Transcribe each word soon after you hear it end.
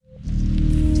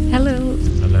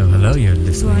Hello, you're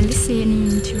listening. You are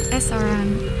listening to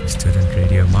SRM Student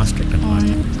Radio Maastricht on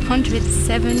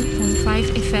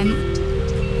 107.5 FM.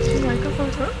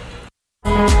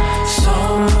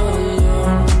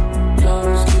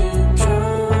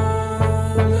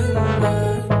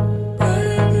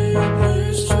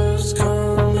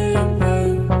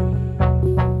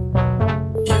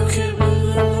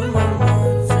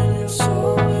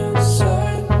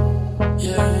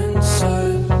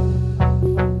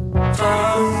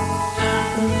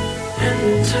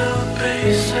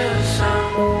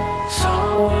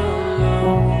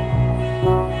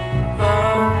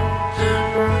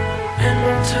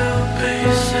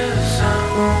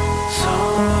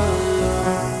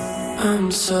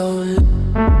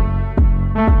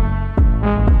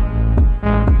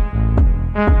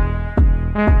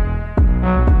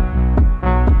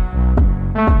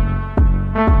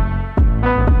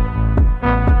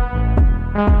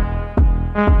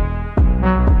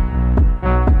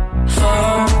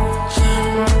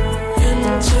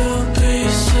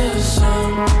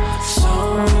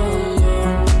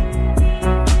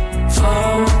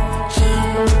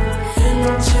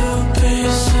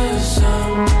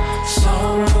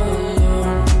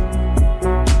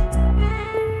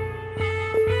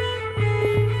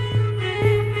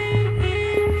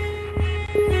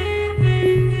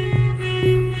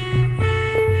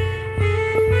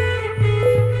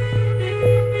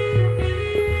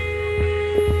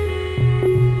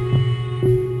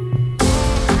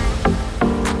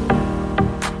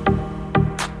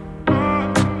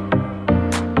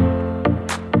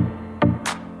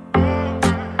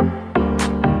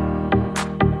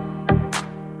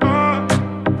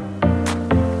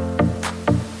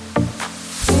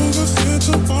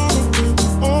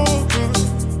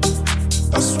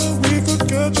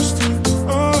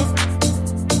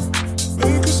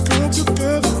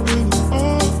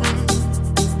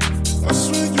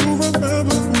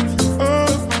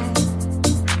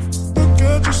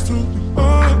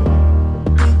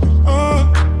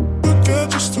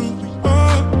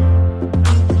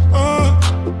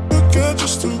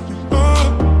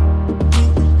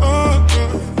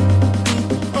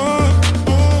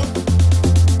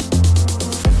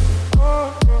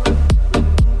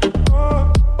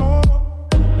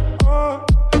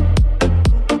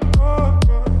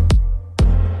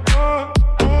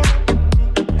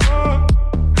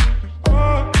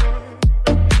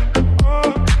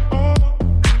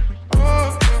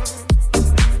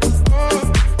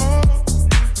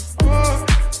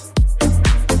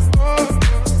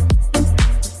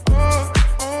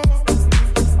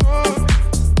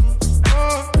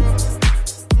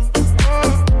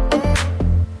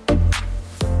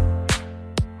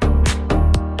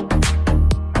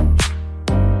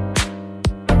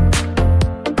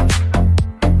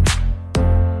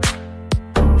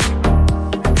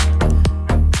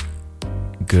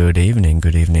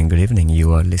 Good evening.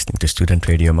 You are listening to Student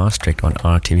Radio Maastricht on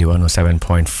RTV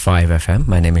 107.5 FM.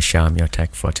 My name is Sham, your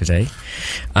tech for today.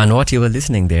 And what you were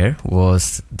listening there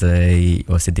was the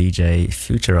DJ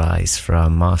Futurize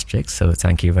from Maastricht. So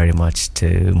thank you very much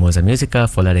to Moza Musica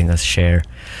for letting us share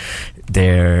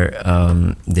their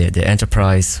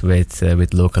enterprise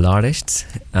with local artists.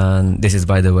 And this is,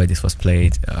 by the way, this was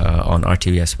played on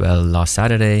RTV as well last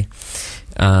Saturday.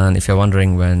 And if you're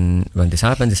wondering when this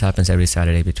happens every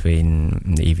Saturday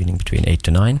in the evening between 8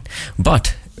 to 9.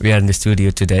 But we are in the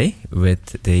studio today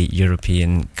with the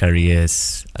European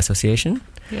Careers Association.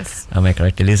 Yes. Am I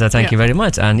correct, Elisa? Thank you very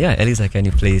much. And Elisa, can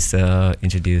you please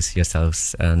introduce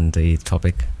yourselves and the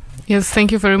topic? Yes,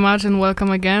 thank you very much and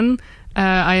welcome again.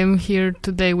 I am here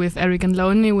today with Eric and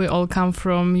Leonie. We all come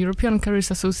from European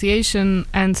Careers Association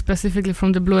and specifically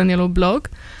from the Blue and Yellow blog.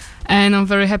 And I'm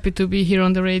very happy to be here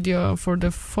on the radio for the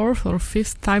 4th or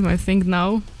 5th time, I think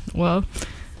now. Well,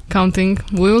 counting.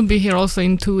 We will be here also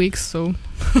in 2 weeks, so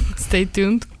stay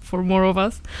tuned for more of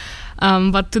us.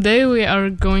 But today we are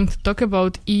going to talk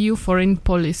about EU foreign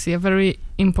policy, a very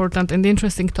important and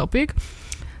interesting topic.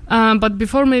 But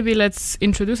before, maybe let's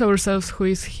introduce ourselves who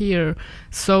is here.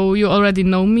 So you already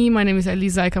know me. My name is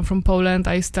Elisa. I come from Poland.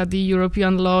 I study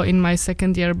European law in my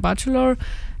second year bachelor.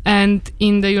 And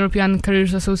in the European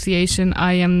Careers Association,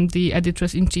 I am the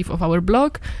editress-in-chief of our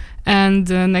blog. And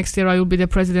next year I will be the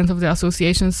president of the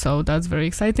association, so that's very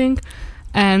exciting.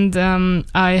 And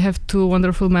I have two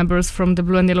wonderful members from the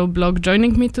Blue and Yellow blog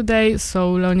joining me today.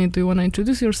 So Leonie, do you want to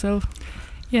introduce yourself?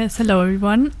 Yes, hello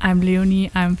everyone. I'm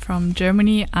Leonie. I'm from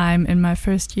Germany. I'm in my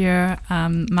first year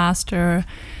master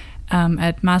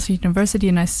at Maastricht University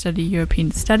and I study European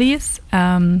Studies.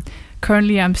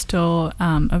 currently I'm still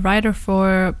a writer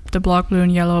for the blog Blue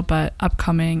and Yellow, but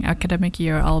upcoming academic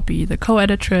year I'll be the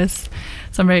co-editress.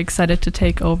 So I'm very excited to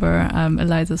take over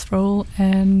Eliza's role.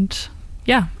 And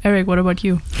yeah, Eric, what about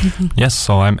you? Yes,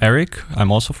 so I'm Eric.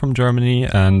 I'm also from Germany,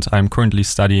 and I'm currently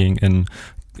studying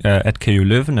at KU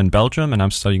Leuven in Belgium, and I'm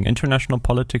studying international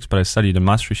politics, but I studied in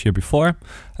Maastricht here before.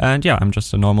 And yeah, I'm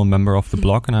just a normal member of the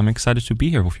blog, and I'm excited to be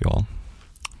here with you all.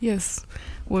 Yes,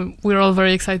 we're all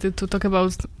very excited to talk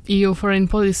about EU foreign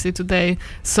policy today.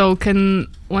 So can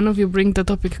one of you bring the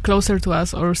topic closer to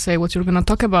us, or say what you're going to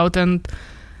talk about, and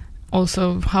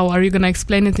also how are you going to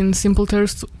explain it in simple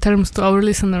terms to our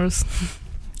listeners?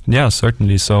 Yeah,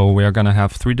 certainly. So we are going to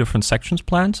have 3 different sections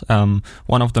planned.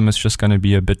 One of them is just going to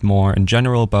be a bit more in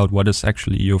general about what is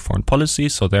actually EU foreign policy.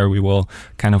 So there we will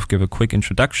kind of give a quick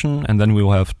introduction, and then we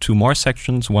will have 2 more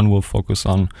sections. One will focus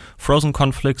on frozen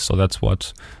conflicts. So that's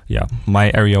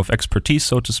my area of expertise,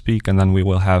 so to speak. And then we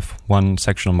will have one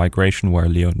section on migration where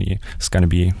Leonie is going to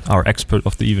be our expert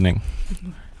of the evening.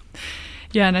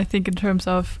 Yeah, and I think in terms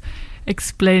of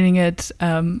explaining it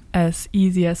as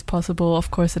easy as possible, of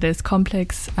course it is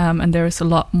complex, and there is a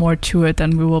lot more to it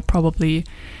than we will probably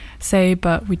say,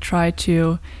 but we try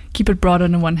to keep it broad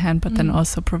on the one hand, but then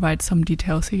also provide some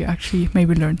details so you actually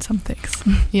maybe learn some things.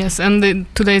 Yes, and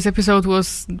today's episode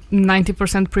was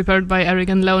 90% prepared by Eric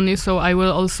and Leonie, so I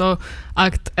will also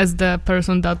act as the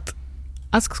person that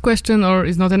asks question or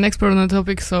is not an expert on the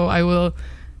topic, so I will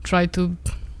try to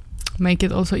make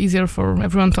it also easier for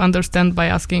everyone to understand by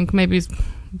asking maybe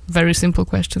very simple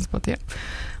questions. But yeah,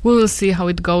 we will see how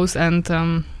it goes. And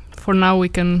for now, we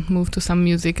can move to some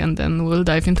music, and then we'll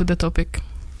dive into the topic.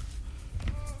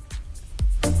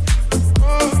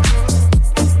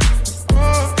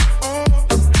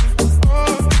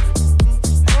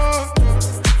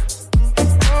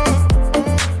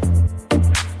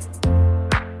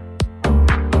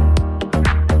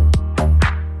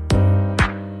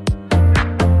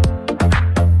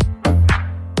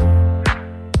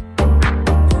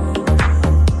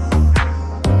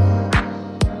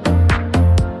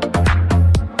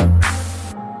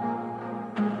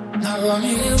 I'm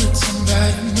here with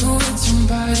somebody, new with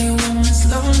somebody when it's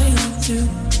lonely with you.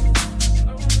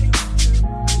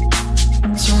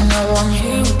 So now I'm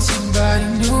here with somebody,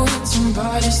 new with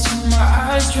somebody, see my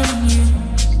eyes on you.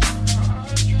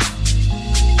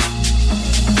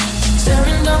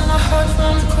 Staring down my heart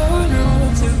from the corner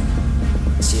of you.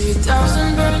 See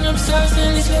 1,000 burning up stars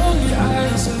in these lonely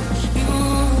eyes of you.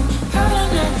 I don't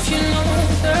know if you know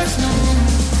there's no room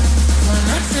when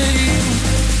I tell you.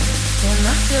 When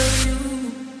I tell you,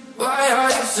 why are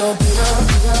you so bitter,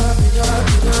 bitter, bitter,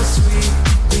 bitter sweet?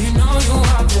 Do you know you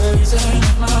are the reason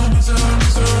of my misery?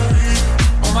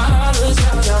 Oh, my heart is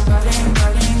held down, biting,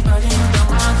 biting, biting down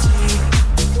my teeth.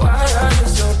 Why are you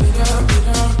so bitter,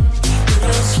 bitter,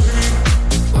 bitter sweet?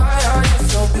 Why are you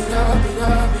so bitter,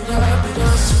 bitter, bitter,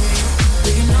 bitter sweet? Do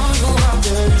you know you are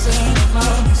the reason of my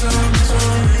misery?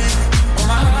 Oh,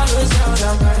 my heart is held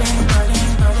down, biting,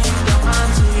 biting, biting down my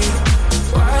teeth.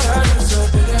 Why are you so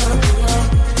bitter, bitter,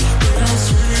 bitter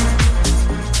sweet?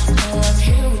 Now I'm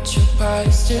here with your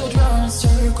body, still drawing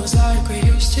circles like we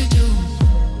used to do.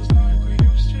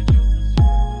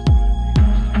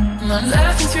 And I'm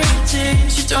laughing through your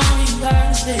tears, you don't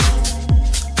realize it,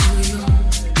 do you?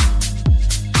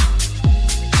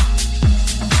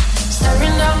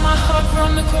 Staring down my heart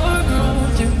from the corner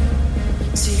of you.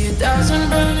 See 1,000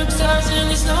 burn up stars in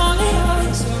these lonely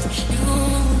eyes of you.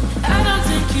 I don't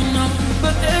think you know,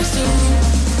 but there's still room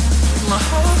in my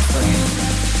heart for you,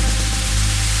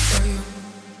 for you.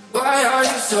 Why are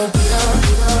you so bitter,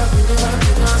 bitter, bitter,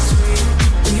 bitter sweet?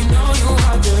 Do you know you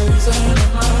are the reason of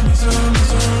my misery?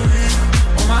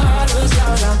 Oh, my heart was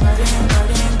loud, I'm biting,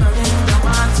 biting, biting down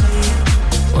my teeth.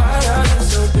 Why are you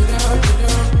so bitter,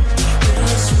 bitter,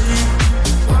 bitter sweet?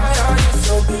 Why are you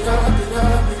so bitter, bitter,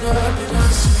 bitter, bitter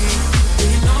sweet? Do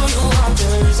you know you are the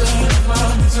reason of my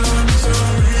misery?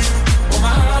 My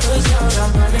heart was held,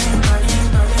 I'm biting, biting,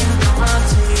 biting down my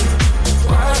teeth.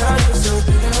 Why are you so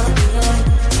bitter, bitter,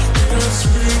 bitter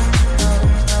sweet?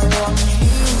 Now I'm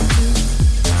here with you.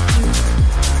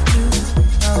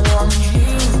 Now I'm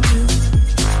here with you.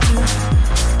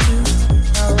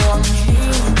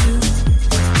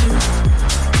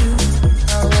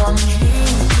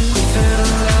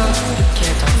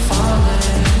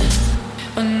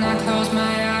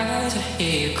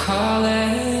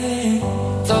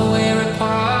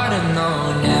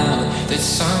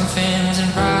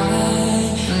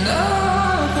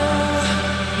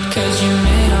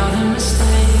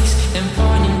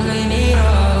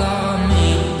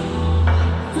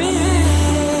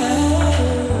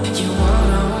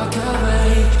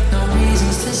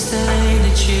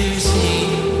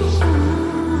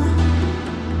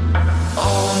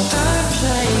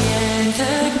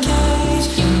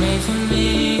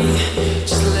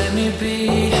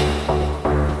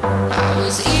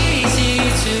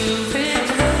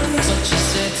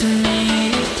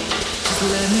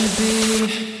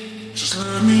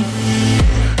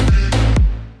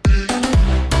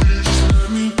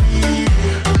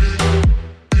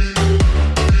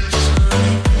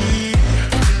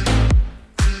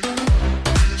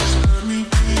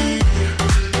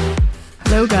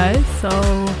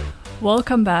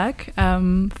 welcome back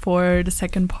for the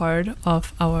second part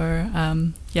of our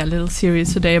little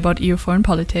series today about EU foreign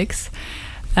politics.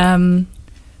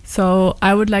 So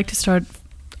I would like to start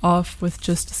off with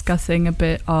just discussing a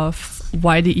bit of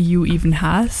why the EU even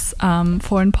has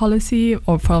foreign policy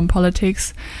or foreign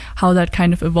politics, how that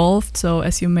kind of evolved. So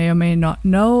as you may or may not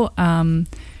know,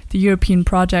 the European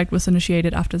project was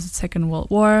initiated after the Second World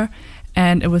War,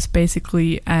 and it was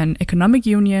basically an economic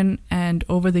union, and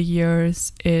over the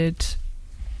years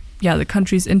the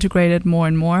countries integrated more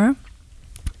and more.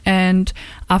 And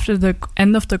after the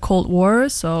end of the Cold War,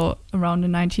 so around the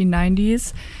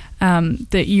 1990s,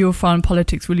 the EU foreign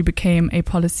politics really became a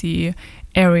policy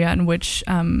area in which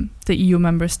the EU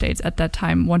member states at that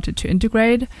time wanted to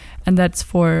integrate, and that's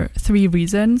for three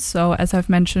reasons. So as I've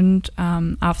mentioned,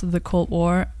 after the Cold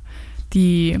War,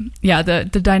 the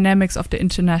dynamics of the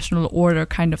international order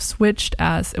kind of switched,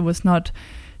 as it was not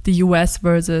the US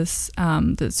versus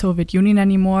the Soviet Union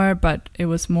anymore, but it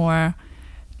was more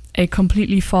a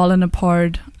completely fallen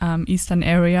apart Eastern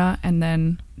area, and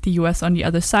then the US on the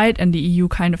other side, and the EU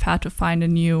kind of had to find a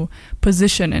new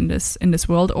position in this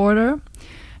world order.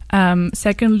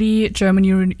 Secondly, German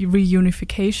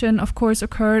reunification, of course,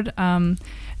 occurred,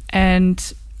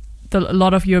 and a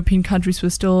lot of European countries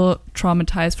were still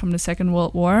traumatized from the Second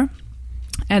World War,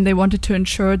 and they wanted to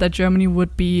ensure that Germany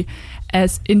would be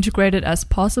as integrated as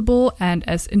possible and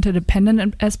as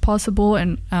interdependent as possible,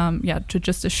 and to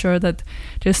just assure that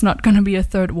there's not going to be a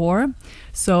third war.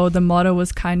 So the motto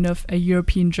was kind of a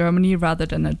European Germany rather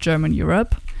than a German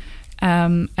Europe.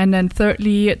 And then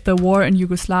thirdly, the war in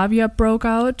Yugoslavia broke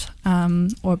out,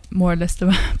 or more or less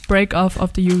the break off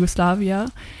of the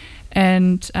Yugoslavia,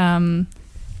 and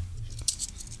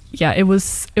it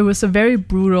was a very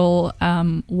brutal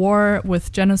war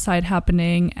with genocide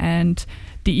happening, and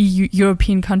the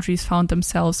European countries found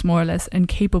themselves more or less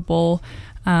incapable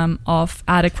of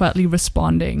adequately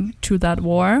responding to that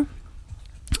war.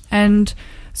 And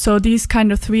so these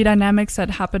kind of three dynamics that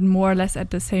happened more or less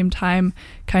at the same time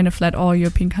kind of led all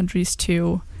European countries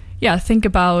to think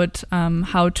about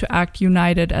how to act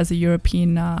united as a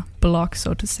European bloc,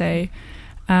 so to say.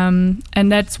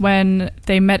 And that's when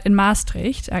they met in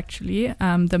Maastricht, actually.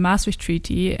 The Maastricht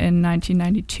Treaty in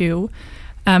 1992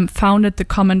 founded the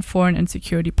Common Foreign and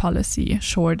Security Policy,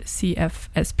 short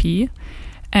CFSP.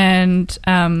 And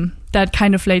that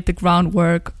kind of laid the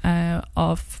groundwork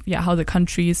of how the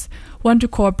countries want to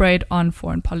cooperate on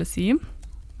foreign policy.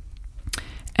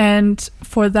 And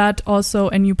for that, also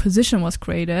a new position was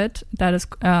created, that is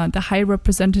the High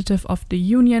Representative of the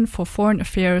Union for Foreign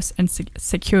Affairs and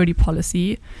Security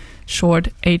Policy, short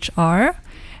HR.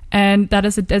 And that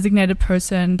is a designated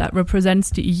person that represents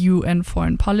the EU in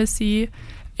foreign policy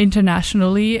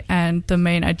internationally. And the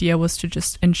main idea was to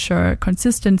just ensure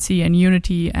consistency and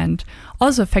unity and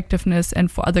also effectiveness,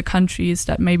 and for other countries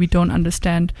that maybe don't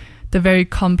understand the very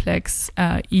complex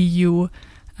EU,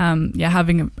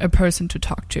 having a person to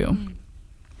talk to.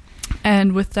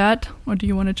 And with that, or do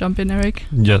you want to jump in, Eric?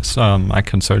 Yes, I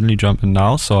can certainly jump in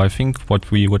now. So I think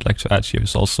what we would like to add here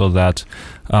is also that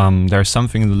there's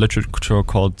something in the literature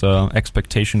called the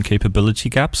expectation capability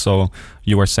gap. So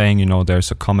you were saying,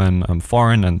 there's a common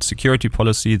foreign and security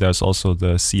policy. There's also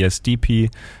the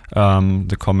CSDP,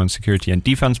 the common security and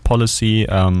defense policy.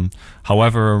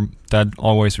 However, that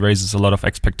always raises a lot of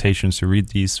expectations. You read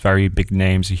these very big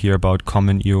names, you hear about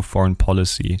common EU foreign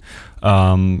policy.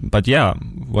 But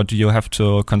what you have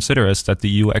to consider is that the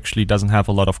EU actually doesn't have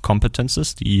a lot of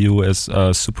competences. The EU is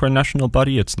a supranational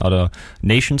body. It's not a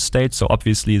nation state. So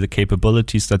obviously the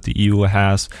capabilities that the EU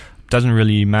has doesn't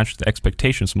really match the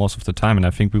expectations most of the time. And I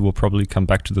think we will probably come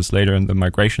back to this later in the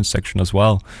migration section as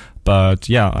well. But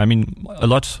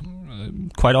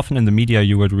quite often in the media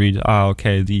you would read,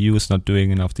 the EU is not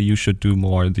doing enough, the EU should do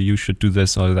more, the EU should do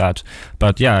this or that.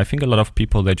 But I think a lot of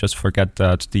people, they just forget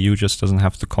that the EU just doesn't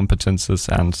have the competences,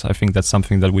 and I think that's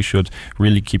something that we should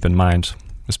really keep in mind,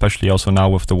 especially also now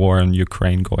with the war in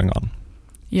Ukraine going on.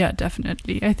 Yeah,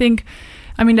 definitely. I think,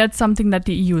 that's something that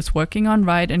the EU is working on,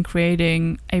 right? And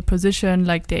creating a position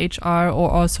like the HR, or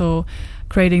also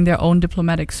creating their own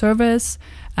diplomatic service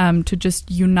to just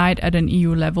unite at an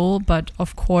EU level. But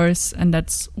of course, and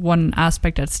that's one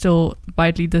aspect that's still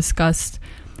widely discussed,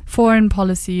 foreign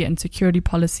policy and security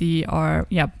policy are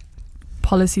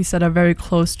policies that are very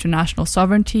close to national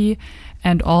sovereignty,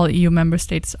 and all EU member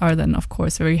states are then, of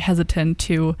course, very hesitant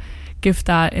to give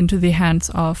that into the hands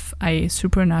of a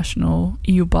supranational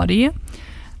EU body.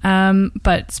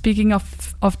 But speaking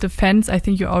of defense, I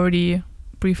think you already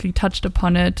briefly touched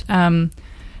upon it.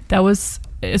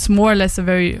 It's more or less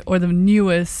the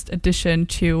newest addition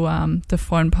to the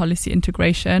foreign policy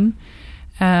integration.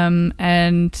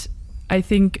 And I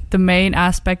think the main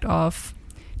aspect of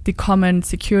the common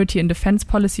security and defense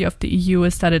policy of the EU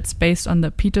is that it's based on the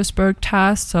Petersburg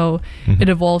Task. So it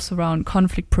evolves around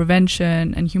conflict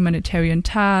prevention and humanitarian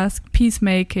tasks,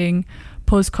 peacemaking,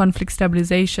 post-conflict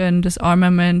stabilization,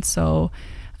 disarmament. So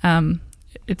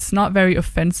it's not very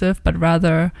offensive, but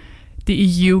rather the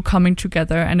EU coming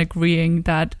together and agreeing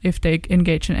that if they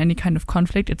engage in any kind of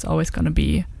conflict, it's always going to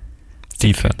be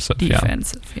defensive.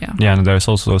 Yeah, and there's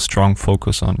also a strong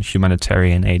focus on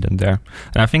humanitarian aid in there.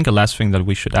 And I think the last thing that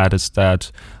we should add is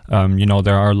that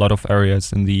there are a lot of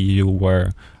areas in the EU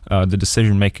where the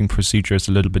decision-making procedure is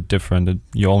a little bit different.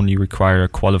 You only require a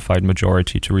qualified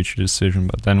majority to reach a decision.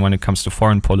 But then when it comes to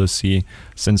foreign policy,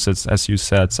 since it's, as you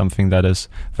said, something that is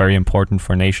very important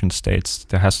for nation states,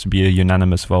 there has to be a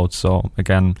unanimous vote. So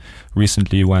again,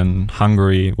 recently when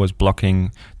Hungary was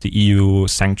blocking the EU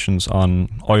sanctions on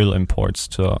oil imports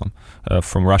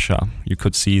from Russia, you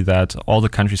could see that all the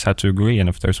countries had to agree. And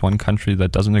if there's one country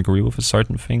that doesn't agree with a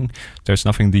certain thing, there's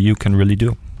nothing the EU can really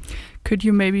do. Could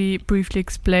you maybe briefly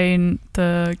explain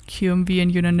the QMV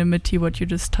and unanimity, what you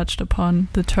just touched upon,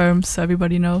 the terms so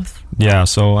everybody knows? Yeah,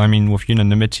 so I mean, with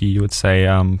unanimity, you would say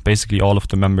basically all of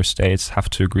the member states have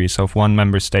to agree. So if one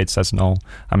member state says, no,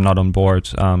 I'm not on board,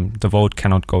 the vote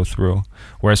cannot go through.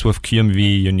 Whereas with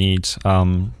QMV, you need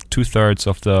 2/3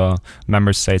 of the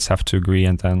member states have to agree.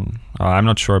 And then I'm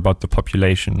not sure about the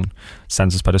population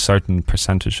census, but a certain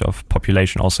percentage of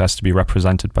population also has to be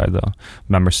represented by the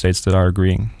member states that are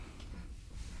agreeing.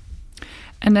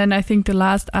 And then I think the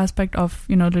last aspect of,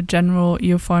 the general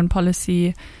EU foreign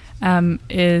policy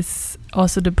is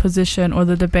also the position or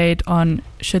the debate on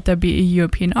should there be a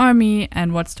European army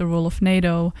and what's the role of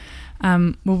NATO.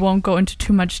 We won't go into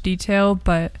too much detail,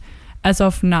 but as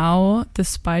of now,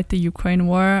 despite the Ukraine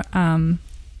war,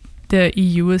 the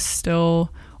EU is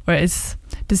still, or is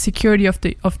the security of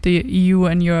the EU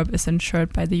and Europe is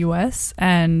ensured by the US.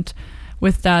 And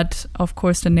with that, of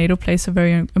course, the NATO plays a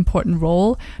very important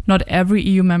role. Not every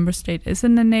EU member state is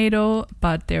in the NATO,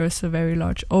 but there is a very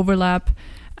large overlap.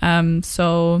 There's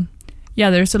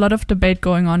a lot of debate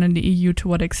going on in the EU to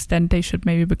what extent they should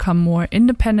maybe become more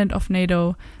independent of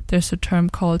NATO. There's a term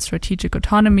called strategic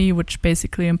autonomy, which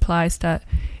basically implies that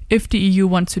if the EU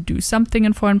wants to do something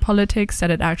in foreign politics, that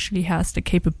it actually has the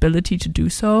capability to do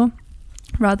so,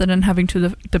 rather than having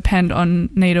to depend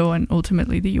on NATO and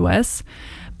ultimately the US.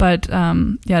 But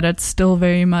that's still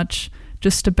very much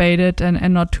just debated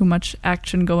and not too much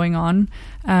action going on.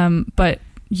 But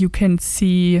you can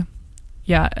see,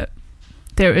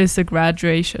 there is a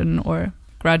graduation or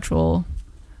gradual,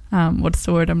 what's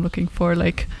the word I'm looking for?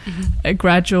 A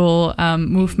gradual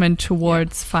movement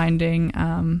towards finding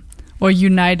or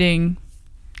uniting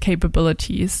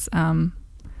capabilities.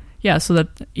 So that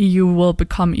EU will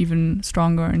become even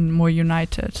stronger and more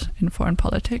united in foreign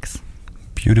politics.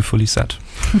 Beautifully said.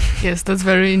 Yes, that's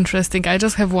very interesting. I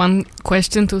just have one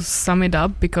question to sum it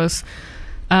up, because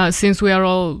since we are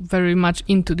all very much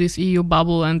into this EU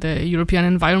bubble and the European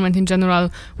environment in general,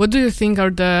 what do you think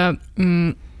are the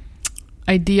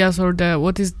ideas or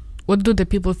what do the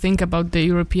people think about the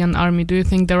European army? Do you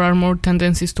think there are more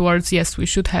tendencies towards, yes, we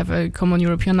should have a common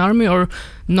European army, or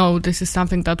no, this is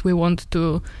something that we want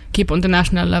to keep on the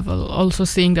national level? Also,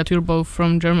 seeing that you're both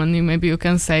from Germany, maybe you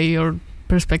can say your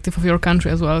perspective of your country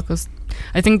as well, because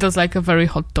I think that's a very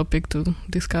hot topic to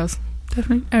discuss.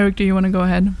 Definitely. Eric, do you want to go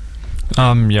ahead?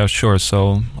 Yeah, sure.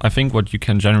 So I think what you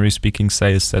can generally speaking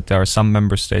say is that there are some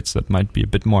member states that might be a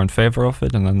bit more in favor of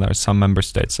it, and then there are some member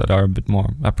states that are a bit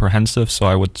more apprehensive. So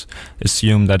I would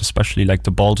assume that especially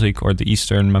the Baltic or the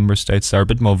Eastern member states are a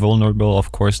bit more vulnerable.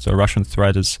 Of course, the Russian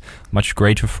threat is much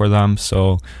greater for them,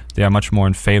 so they are much more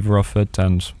in favor of it.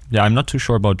 And I'm not too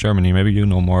sure about Germany. Maybe you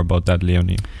know more about that,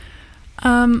 Leonie.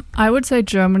 I would say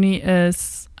Germany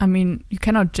is, you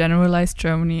cannot generalize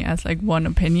Germany as one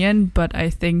opinion, but I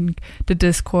think the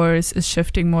discourse is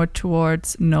shifting more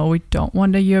towards, no, we don't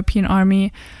want a European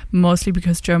army, mostly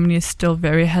because Germany is still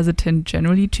very hesitant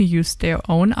generally to use their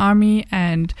own army,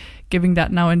 and giving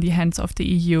that now in the hands of the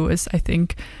EU is, I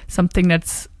think, something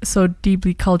that's so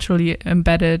deeply culturally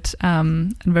embedded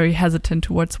and very hesitant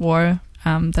towards war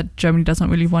that Germany doesn't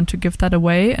really want to give that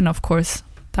away, and of course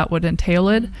that would entail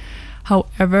it.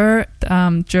 However,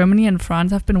 Germany and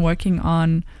France have been working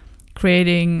on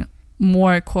creating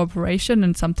more cooperation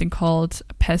in something called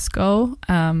PESCO.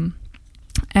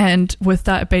 And with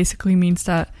that, it basically means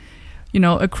that,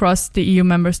 across the EU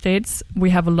member states,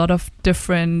 we have a lot of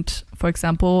different, for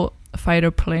example, fighter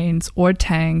planes or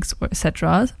tanks, or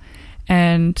etc.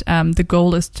 And the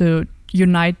goal is to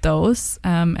unite those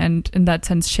and in that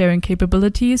sense sharing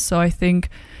capabilities. So I think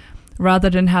rather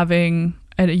than having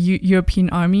at a European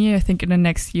army. I think in the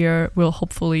next year we'll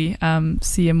hopefully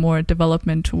see a more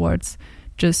development towards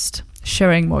just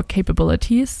sharing more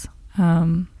capabilities.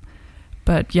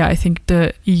 But yeah, I think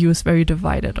the EU is very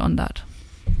divided on that.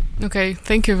 Okay,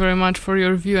 thank you very much for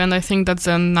your view, and I think that's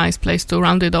a nice place to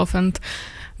round it off and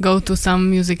go to some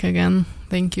music again.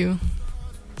 Thank you.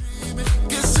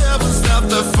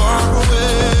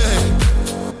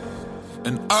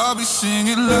 And I'll be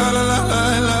singing la la la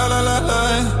la la la la la.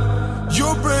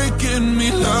 You're breaking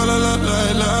me la la la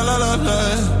la la la la la.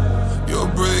 You're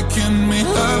breaking me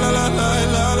la la la la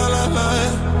la la la la.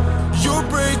 You're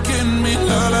breaking me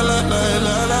la la la la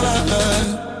la la la la.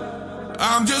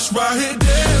 I'm just right here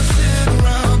dancing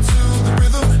around to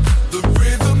the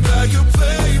rhythm that you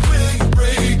play when you're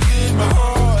breaking my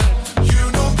heart. You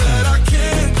know that I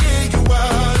can't get you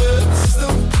out of the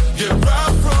system. Yeah,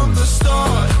 right from the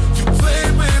start.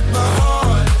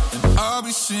 I'll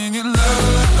be singing la la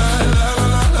la la la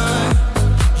la la.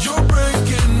 You're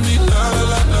breaking me la la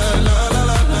la la la la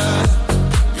la la.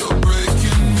 You're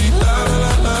breaking me la la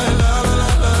la la la la la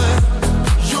la.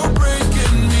 You're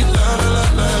breaking me la la la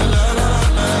la la la la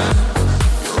la.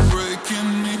 You're breaking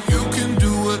me. You can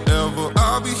do whatever.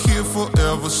 I'll be here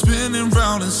forever, spinning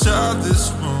round inside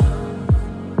this room.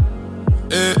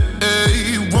 Hey,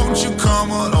 hey, won't you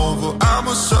come on over? I'm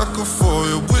a sucker for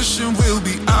you, wishing we'll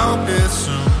be out there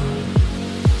soon.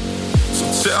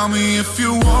 Tell me if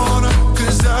you wanna,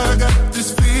 cause I got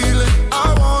this feeling.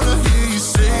 I wanna hear you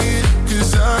say it,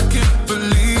 cause I can't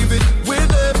believe it.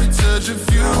 With every touch of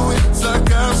you, it's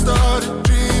like I've started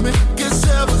dreaming. Guess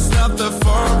heaven's not that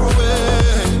far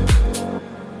away.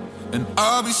 And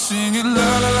I'll be singing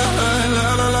la la la la la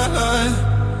la la la.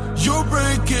 You're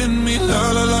breaking me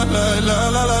la la la la la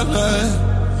la la la.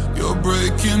 You're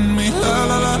breaking me la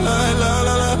la la la la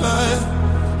la la la.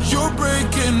 You're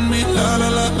breaking me la la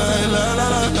la la la la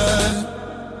la la.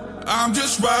 I'm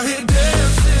just right here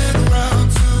dancing around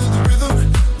to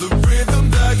the rhythm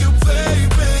that you play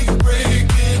when you're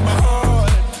breaking my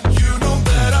heart. You know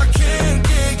that I can't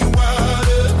get you out of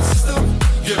the system.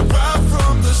 Yeah, right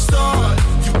from the start,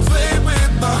 you play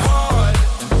with my heart,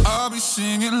 and I'll be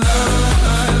singing la la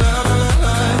la la la la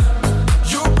la.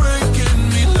 You're breaking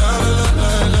me la la la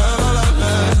la la la la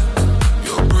la.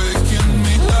 You're breaking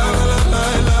me la la la la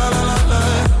la.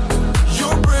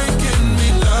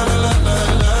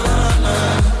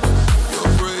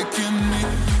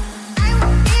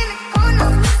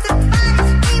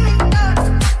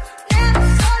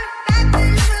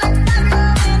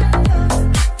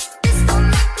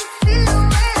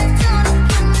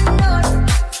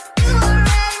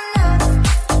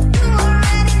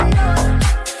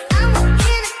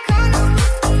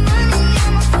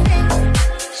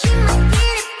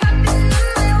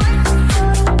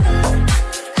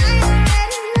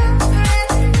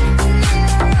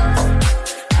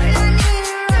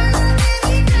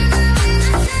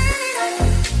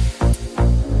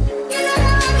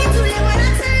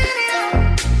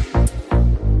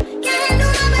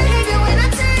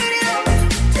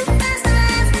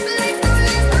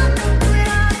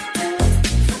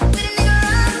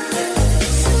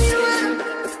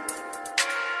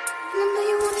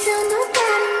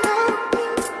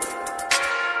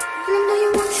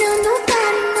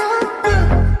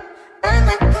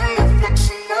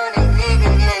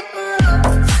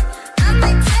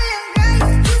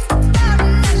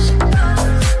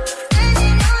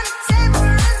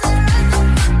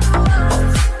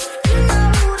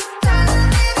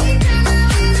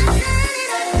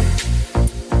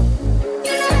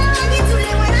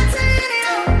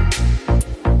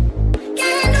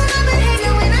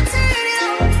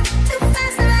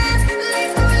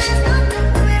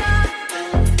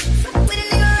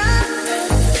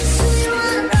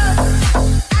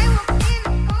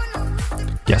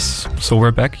 So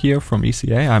we're back here from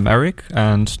ECA. I'm Eric,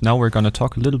 and now we're going to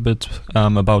talk a little bit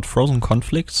about frozen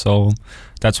conflict. So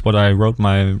that's what I wrote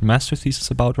my master thesis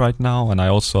about right now, and I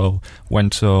also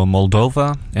went to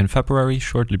Moldova in February,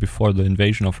 shortly before the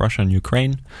invasion of Russia and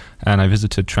Ukraine, and I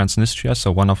visited Transnistria, so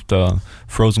one of the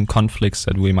frozen conflicts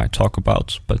that we might talk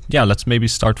about. But yeah, let's maybe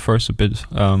start first a bit.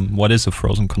 What is a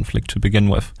frozen conflict to begin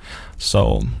with?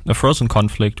 So a frozen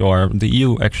conflict, or the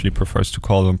EU actually prefers to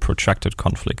call them protracted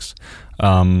conflicts.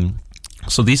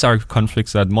 So these are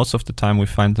conflicts that most of the time we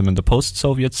find them in the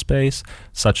post-Soviet space,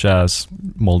 such as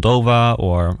Moldova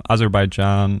or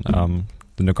Azerbaijan,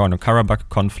 the Nagorno-Karabakh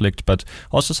conflict, but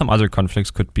also some other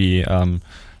conflicts could be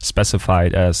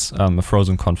specified as a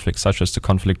frozen conflict, such as the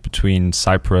conflict between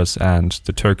Cyprus and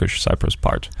the Turkish Cyprus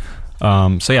part.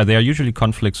 So yeah, they are usually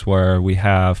conflicts where we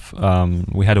had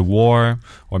a war,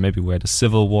 or maybe we had a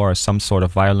civil war, or some sort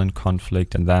of violent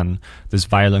conflict, and then this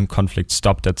violent conflict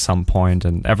stopped at some point,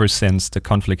 and ever since the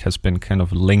conflict has been kind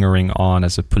of lingering on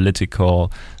as a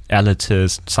political,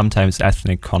 elitist, sometimes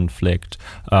ethnic conflict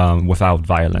without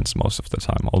violence most of the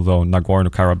time. Although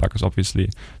Nagorno-Karabakh is obviously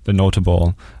the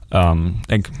notable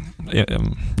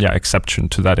exception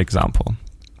to that example.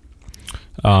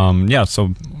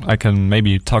 So I can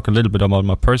maybe talk a little bit about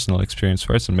my personal experience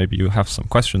first, and maybe you have some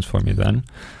questions for me then.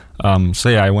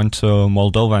 I went to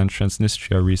Moldova and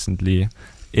Transnistria recently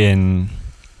in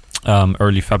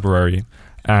early February,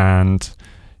 and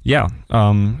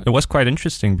it was quite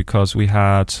interesting because we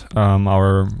had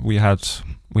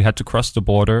to cross the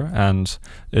border, and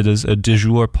it is a de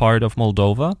jure part of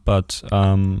Moldova, but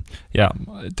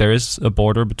there is a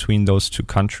border between those two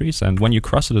countries, and when you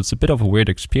cross it, it's a bit of a weird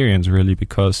experience, really,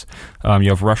 because you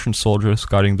have Russian soldiers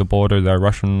guarding the border, there are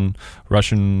Russian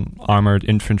armored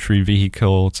infantry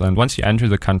vehicles, and once you enter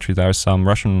the country, there are some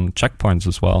Russian checkpoints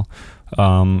as well,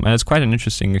 and it's quite an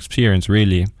interesting experience,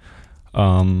 really.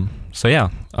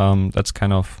 That's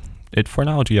kind of it for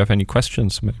now. Do you have any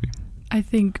questions, maybe? I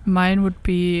think mine would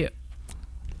be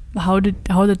how did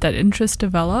that interest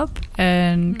develop,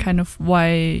 and kind of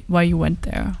why you went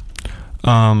there?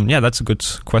 That's a good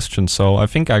question. So I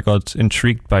think I got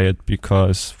intrigued by it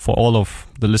because for all of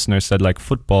the listeners that like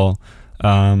football,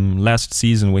 last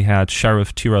season we had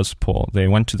Sheriff Tiraspol. They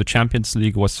went to the Champions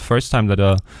League. It was the first time that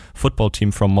a football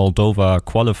team from Moldova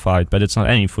qualified, but it's not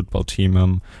any football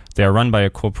team. They are run by a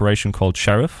corporation called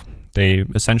Sheriff. They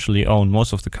essentially own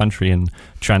most of the country in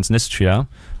Transnistria,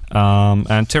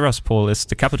 and Tiraspol is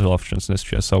the capital of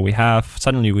Transnistria. So we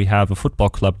have a football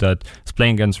club that is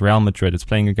playing against Real Madrid. It's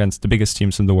playing against the biggest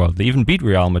teams in the world. They even beat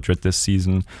Real Madrid this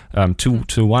season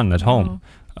 2-1 at home,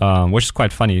 which is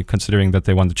quite funny considering that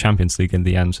they won the Champions League in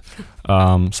the end.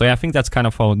 I think that's kind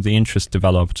of how the interest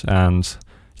developed, and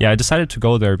I decided to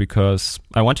go there because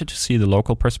I wanted to see the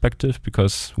local perspective,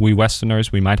 because we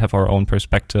Westerners, we might have our own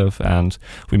perspective and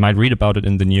we might read about it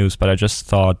in the news, but I just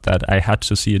thought that I had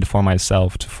to see it for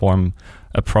myself to form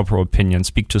a proper opinion,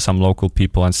 speak to some local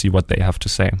people and see what they have to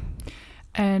say.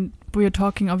 And we are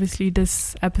talking, obviously,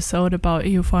 this episode about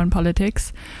EU foreign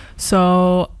politics.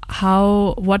 So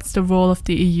what's the role of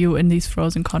the EU in these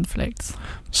frozen conflicts?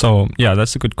 So,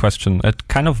 that's a good question. It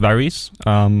kind of varies.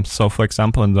 So, for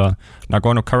example, in the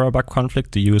Nagorno-Karabakh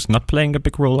conflict, the EU is not playing a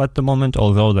big role at the moment,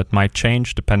 although that might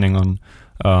change depending on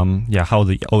how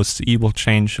the OSCE will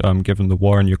change given the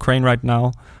war in Ukraine right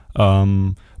now.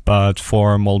 But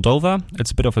for Moldova,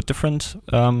 it's a bit of a different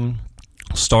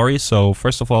story. So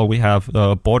first of all, we have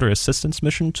a border assistance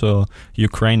mission to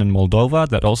Ukraine and Moldova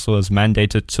that also is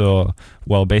mandated to,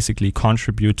 basically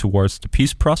contribute towards the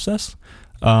peace process.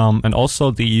 And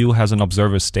also the EU has an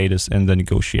observer status in the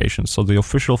negotiations. So the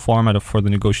official format for the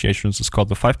negotiations is called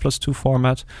the 5+2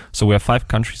 format. So we have 5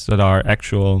 countries that are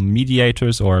actual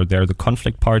mediators, or they're the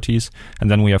conflict parties.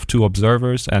 And then we have 2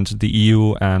 observers, and the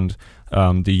EU and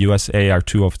the USA are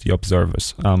 2 of the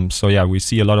observers. We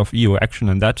see a lot of EU action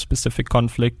in that specific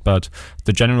conflict, but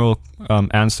the general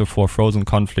answer for frozen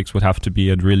conflicts would have to be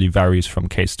it really varies from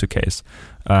case to case.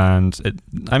 And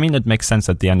it makes sense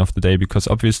at the end of the day, because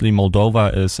obviously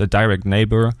Moldova is a direct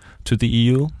neighbor to the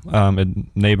EU.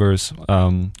 It neighbors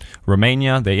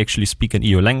Romania. They actually speak an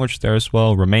EU language there as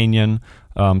well, Romanian.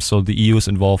 So the EU's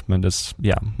involvement is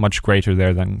much greater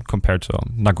there than compared to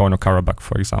Nagorno-Karabakh,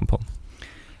 for example.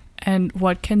 And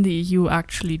what can the EU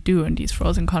actually do in these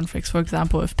frozen conflicts, for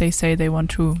example, if they say they want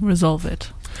to resolve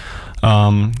it?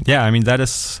 That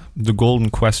is the golden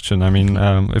question.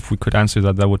 If we could answer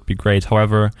that, that would be great.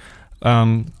 However,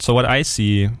 so what I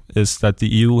see is that the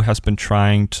EU has been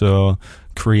trying to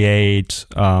create,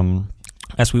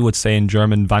 as we would say in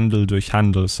German, Wandel durch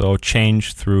Handel, so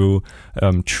change through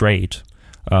trade.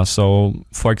 So,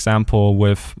 for example,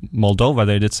 with Moldova,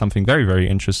 they did something very, very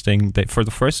interesting. For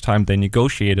the first time, they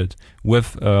negotiated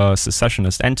with a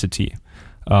secessionist entity.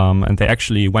 And they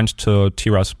actually went to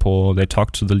Tiraspol, they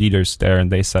talked to the leaders there,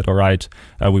 and they said, all right,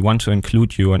 we want to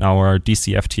include you in our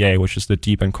DCFTA, which is the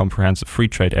Deep and Comprehensive Free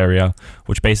Trade Area,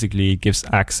 which basically gives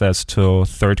access to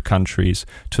third countries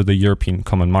to the European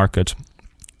Common Market.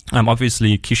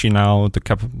 Obviously, Chisinau,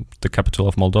 the capital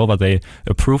of Moldova, they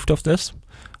approved of this.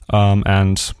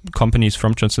 And companies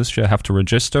from Transnistria have to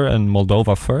register in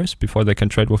Moldova first before they can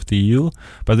trade with the EU.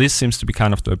 But this seems to be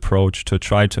kind of the approach to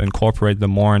try to incorporate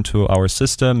them more into our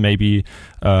system, maybe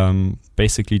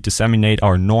basically disseminate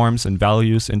our norms and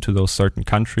values into those certain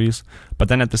countries. But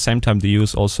then at the same time, the EU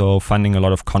is also funding a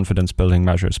lot of confidence building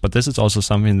measures. But this is also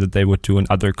something that they would do in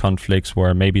other conflicts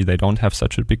where maybe they don't have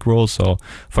such a big role. So,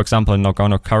 for example, in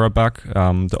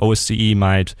Nagorno-Karabakh, the OSCE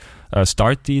might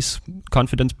start these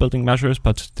confidence building measures,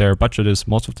 but their budget is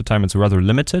most of the time it's rather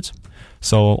limited.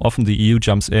 So often the EU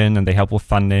jumps in and they help with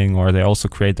funding, or they also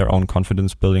create their own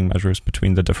confidence building measures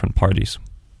between the different parties.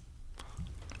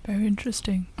 Very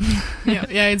interesting.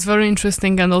 yeah, it's very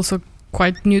interesting and also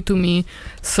quite new to me.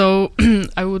 So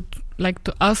I would like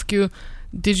to ask you,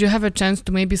 did you have a chance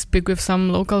to maybe speak with some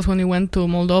locals when you went to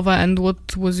Moldova, and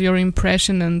what was your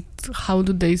impression and how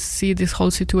do they see this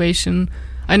whole situation?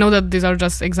 I know that these are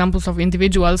just examples of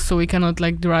individuals, so we cannot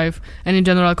derive any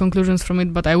general conclusions from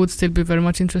it, but I would still be very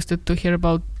much interested to hear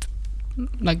about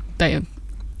the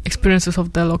experiences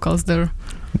of the locals there.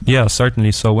 Yeah,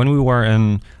 certainly. So when we were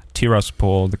in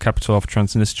Tiraspol, the capital of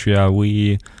Transnistria,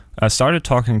 we started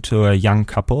talking to a young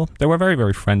couple. They were very,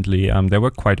 very friendly. They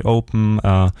were quite open.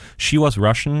 She was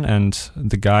Russian and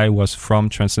the guy was from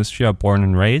Transnistria, born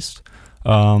and raised.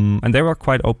 And they were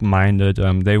quite open-minded.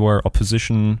 They were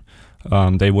opposition.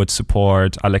 They would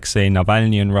support Alexei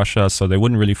Navalny in Russia, so they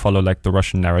wouldn't really follow the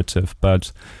Russian narrative.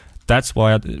 But that's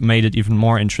why it made it even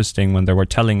more interesting when they were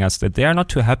telling us that they are not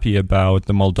too happy about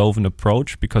the Moldovan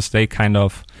approach, because they kind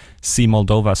of see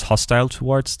Moldova as hostile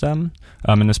towards them.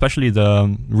 And especially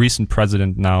the recent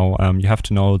president now, you have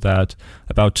to know that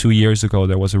about 2 years ago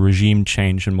there was a regime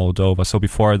change in Moldova. So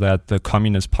before that, the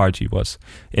Communist Party was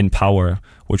in power,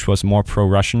 which was more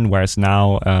pro-Russian, whereas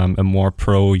now a more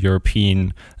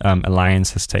pro-European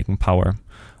alliance has taken power.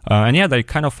 And yeah, they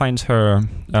kind of find her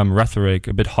rhetoric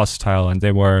a bit hostile, and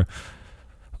they were,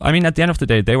 at the end of the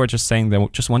day, they were just saying they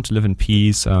just want to live in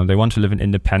peace, they want to live in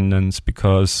independence,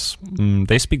 because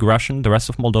they speak Russian, the rest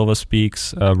of Moldova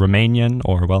speaks Romanian,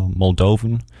 or,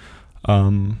 Moldovan.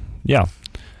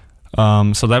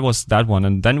 So that was that one.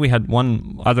 And then we had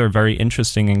one other very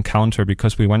interesting encounter,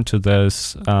 because we went to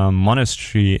this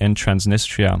monastery in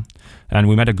Transnistria, and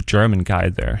we met a German guy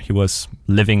there. He was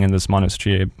living in this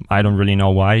monastery. I don't really know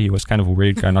why. He was kind of a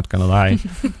weird guy, not gonna lie.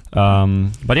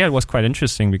 But yeah, it was quite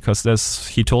interesting, because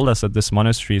he told us that this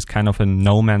monastery is kind of in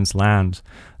no man's land.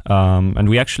 And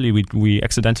we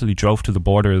accidentally drove to the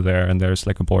border there, and there's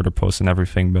a border post and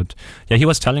everything. But yeah, he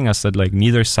was telling us that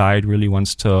neither side really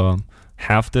wants to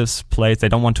have this place. They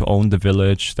don't want to own the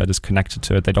village that is connected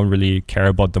to it. They don't really care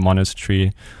about the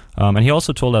monastery. And he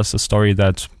also told us a story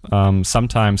that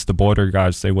sometimes the border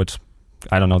guards, they would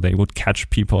catch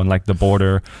people in the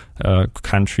border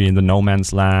country, in the no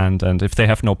man's land, and if they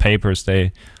have no papers,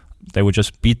 they would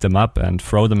just beat them up and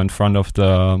throw them in front of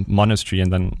the monastery.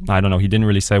 And then, he didn't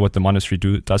really say what the monastery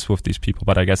does with these people,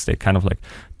 but I guess they kind of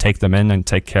take them in and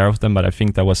take care of them. But I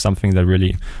think that was something that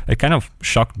really, it kind of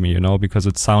shocked me, because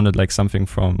it sounded like something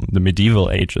from the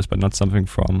medieval ages, but not something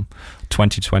from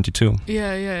 2022.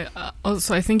 Yeah.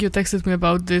 Also, I think you texted me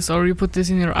about this, or you put this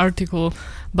in your article,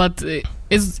 but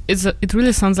it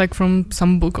really sounds like from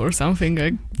some book or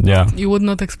something. Yeah. You would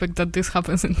not expect that this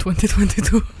happens in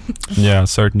 2022. Yeah,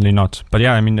 certainly not. But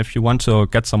yeah, if you want to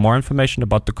get some more information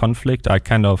about the conflict, I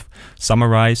kind of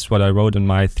summarized what I wrote in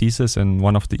my thesis in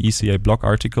one of the ECA blog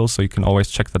articles, so you can always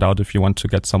check that out if you want to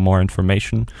get some more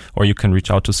information, or you can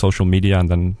reach out to social media, and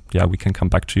then we can come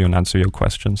back to you and answer your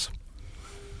questions.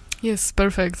 Yes,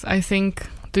 perfect. I think,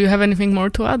 do you have anything more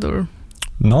to add, or?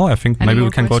 No, I think maybe we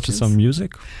can go to some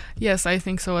music. Yes, I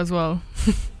think so as well.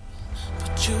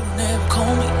 But you never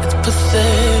call me, it's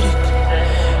pathetic.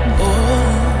 Oh,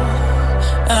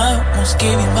 I almost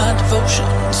gave you my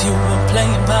devotions. You were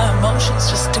playing my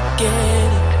emotions just to get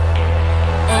it.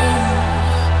 Oh,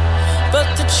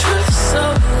 but the truth's so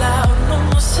loud, no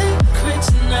more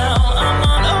secrets now. I'm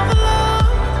on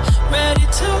overload, ready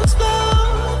to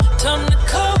explode. Time to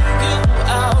call you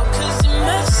out, 'cause you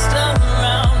messed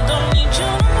around. Don't need you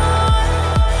no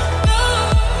more, no.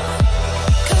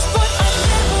 'Cause boy, I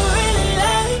never really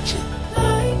liked you.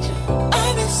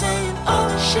 I've been saying all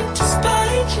the shit to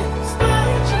spite you.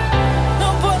 No,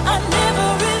 boy, I never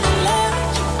really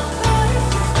liked you.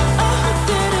 I hope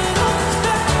that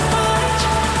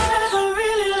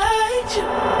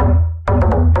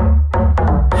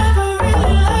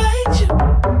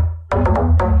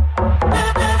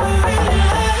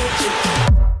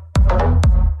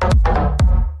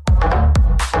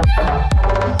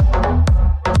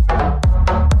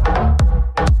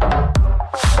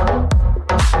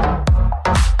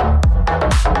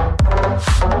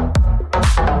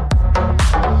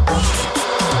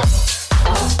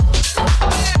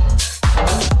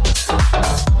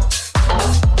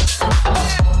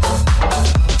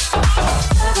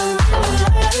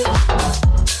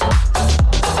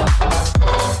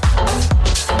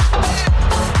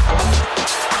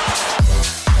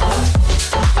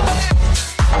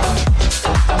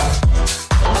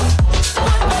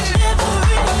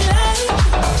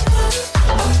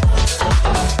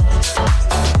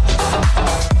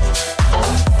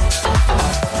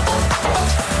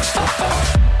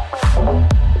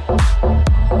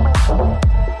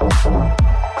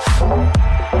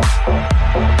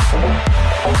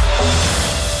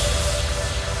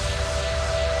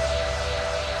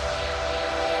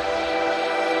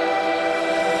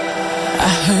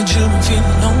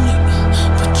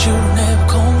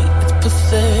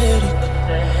pathetic.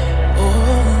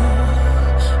 Oh,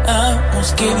 I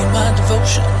once gave you my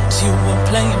devotions. You were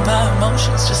playing my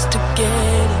emotions just to get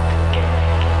it.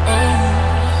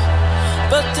 Oh,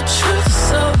 but the truth is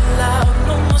so loud.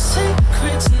 No more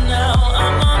secrets now.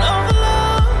 I'm on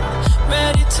overload,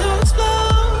 ready to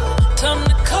explode. Time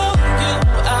to call you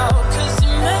out, 'cause you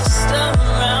messed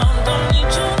around. Don't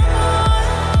need you no more.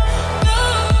 No,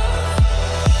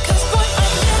 'cause boy, I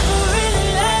never really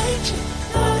liked you.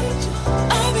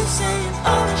 I've been saying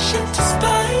all the shit to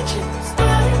spite you.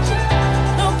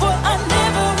 No, boy, I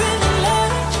never really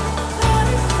liked you.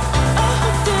 I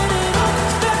hope that it all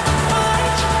comes back to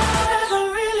bite you. Never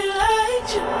really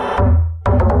liked you.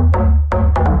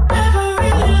 Never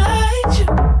really liked you.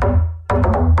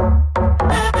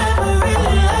 Never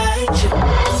really liked you.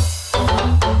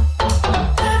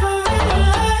 Never really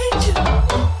liked you.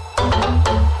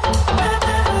 Never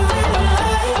really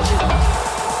liked you.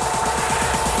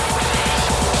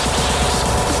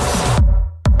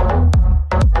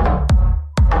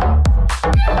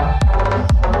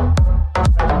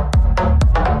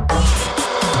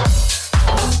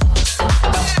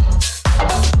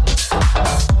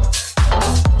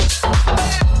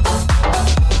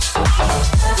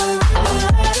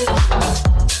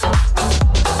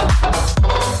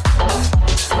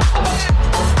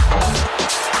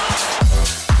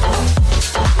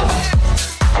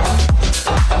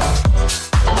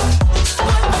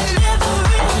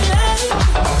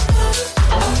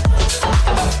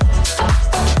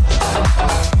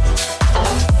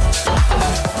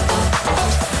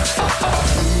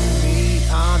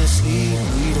 Honestly,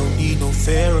 we don't need no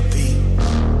therapy.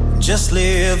 Just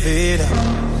live it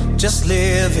up. Just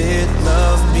live it.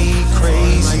 Love me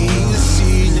crazy.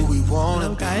 See who we wanna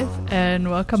Hello be. guys, and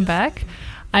welcome back.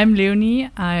 I'm Leonie.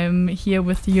 I'm here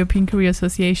with the European Career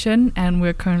Association, and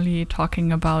we're currently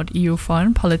talking about EU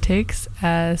foreign politics,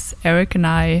 as Eric and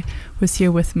I, who's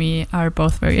here with me, are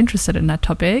both very interested in that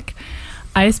topic.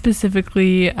 I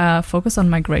specifically focus on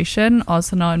migration,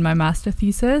 also now in my master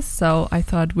thesis, so I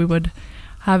thought we would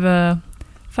have a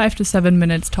 5 to 7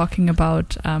 minutes talking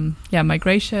about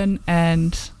migration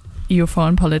and EU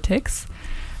foreign politics.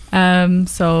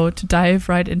 So to dive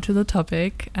right into the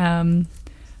topic,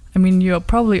 I mean, you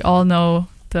probably all know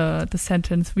the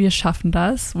sentence "Wir schaffen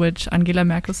das," which Angela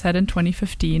Merkel said in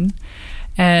 2015.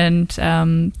 And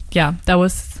that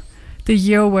was the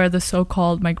year where the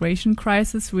so-called migration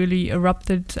crisis really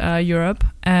erupted Europe.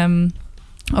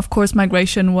 Of course,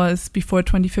 migration was before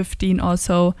 2015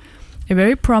 also a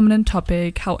very prominent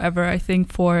topic. However, I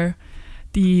think for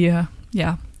the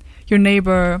your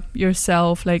neighbor,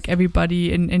 yourself, like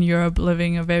everybody in Europe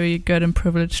living a very good and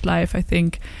privileged life, I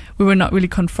think we were not really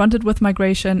confronted with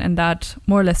migration, and that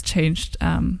more or less changed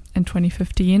in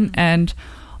 2015. And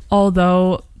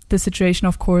although the situation,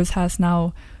 of course, has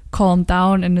now calmed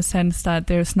down in the sense that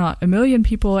there's not 1 million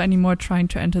people anymore trying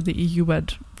to enter the EU,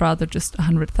 but rather just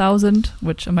 100,000,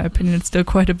 which in my opinion is still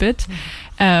quite a bit.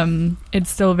 It's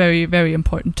still a very, very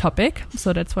important topic.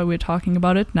 So that's why we're talking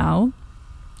about it now.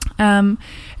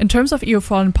 In terms of EU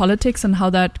foreign politics and how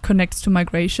that connects to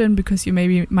migration, because you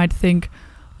maybe might think,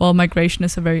 well, migration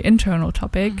is a very internal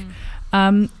topic.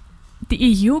 The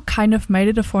EU kind of made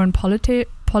it a foreign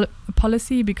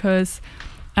policy because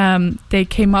they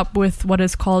came up with what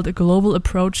is called a global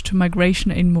approach to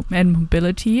migration and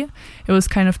mobility. It was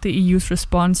kind of the EU's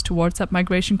response towards that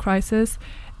migration crisis,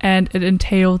 and it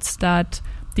entails that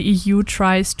the EU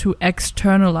tries to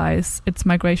externalize its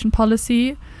migration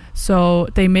policy. So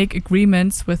they make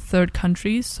agreements with third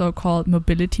countries, so-called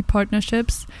mobility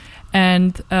partnerships,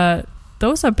 and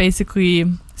those are basically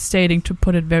stating, to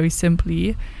put it very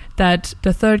simply, that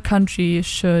the third country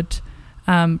should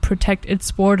protect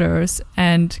its borders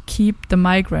and keep the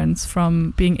migrants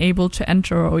from being able to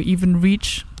enter or even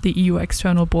reach the EU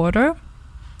external border.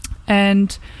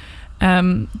 And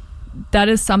that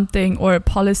is something, or a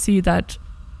policy, that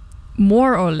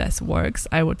more or less works,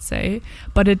 I would say,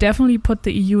 but it definitely put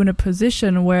the EU in a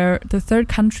position where the third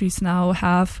countries now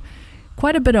have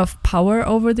quite a bit of power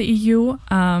over the EU,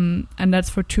 and that's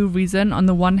for two reasons. On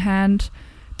the one hand,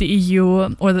 the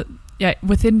EU,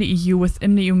 within the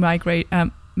EU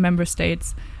member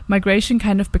states, migration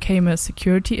kind of became a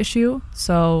security issue.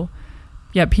 So,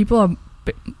 people are,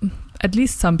 at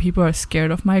least some people are scared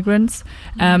of migrants,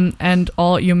 and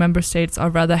all EU member states are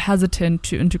rather hesitant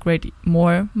to integrate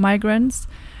more migrants.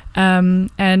 And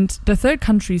the third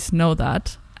countries know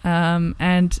that.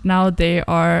 And now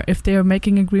if they are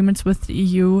making agreements with the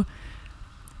EU,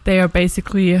 they are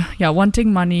basically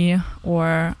wanting money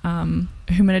or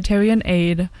humanitarian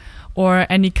aid or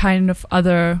any kind of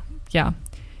other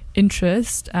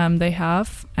interest they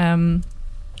have.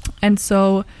 And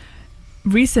so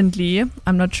recently,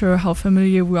 I'm not sure how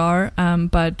familiar we are,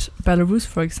 but Belarus,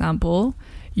 for example,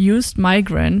 used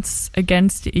migrants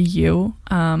against the EU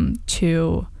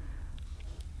to,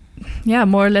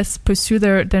 more or less pursue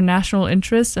their national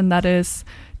interest, and that is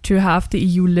to have the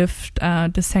EU lift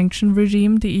the sanction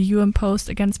regime the EU imposed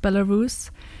against Belarus.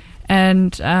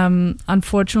 And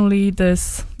unfortunately,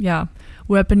 this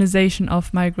weaponization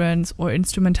of migrants or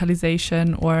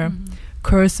instrumentalization or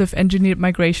coercive engineered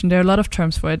migration, there are a lot of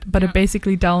terms for it, but it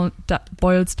basically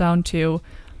boils down to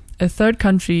a third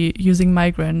country using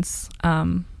migrants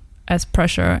as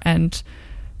pressure and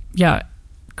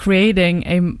creating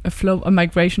a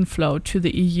migration flow to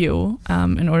the EU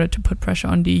in order to put pressure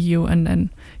on the EU and then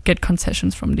get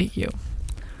concessions from the EU.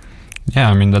 Yeah,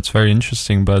 I mean, that's very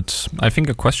interesting, but I think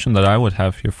a question that I would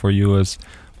have here for you is,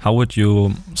 how would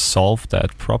you solve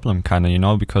that problem, kind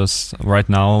of, because right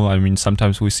now, I mean,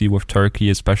 sometimes we see with Turkey,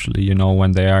 especially,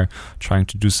 when they are trying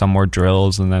to do some more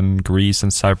drills and then Greece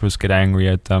and Cyprus get angry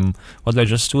at them. What they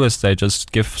just do is they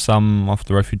just give some of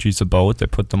the refugees a boat, they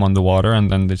put them on the water,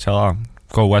 and then they tell,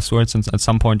 go westwards, and at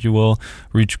some point you will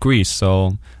reach Greece.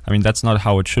 So, I mean, that's not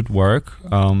how it should work.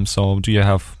 So do you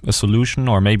have a solution,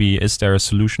 or maybe is there a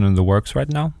solution in the works right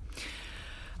now?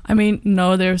 I mean,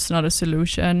 no, there's not a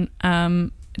solution.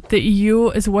 The EU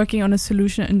is working on a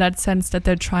solution in that sense that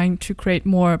they're trying to create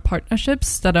more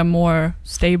partnerships that are more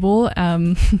stable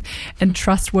and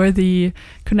trustworthy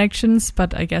connections.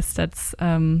 But I guess that's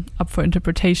up for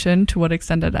interpretation to what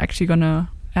extent that's actually going to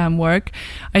work.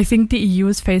 I think the EU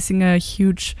is facing a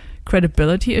huge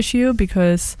credibility issue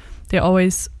because they're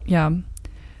always, they're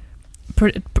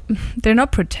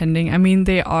not pretending. I mean,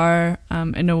 they are,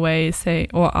 in a way,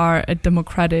 are a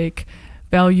democratic,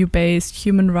 value-based,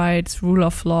 human rights, rule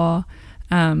of law,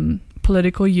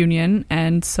 political union,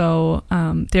 and so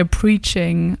they're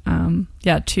preaching,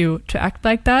 to act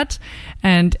like that.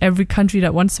 And every country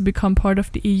that wants to become part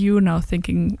of the EU, now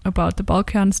thinking about the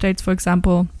Balkan states, for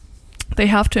example, they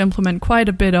have to implement quite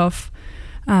a bit of,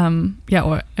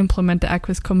 or implement the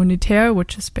acquis communautaire,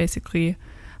 which is basically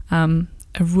a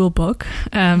rule book,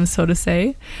 so to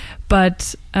say.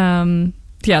 But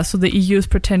so the EU is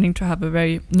pretending to have a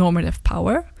very normative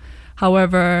power.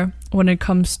 However, when it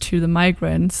comes to the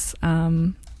migrants,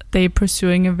 they're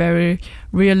pursuing a very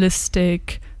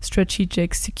realistic,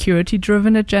 strategic,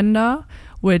 security-driven agenda,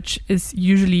 which is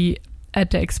usually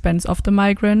at the expense of the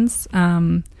migrants.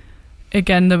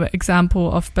 Again, the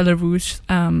example of Belarus,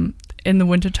 in the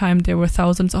wintertime, there were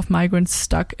thousands of migrants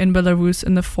stuck in Belarus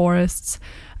in the forests,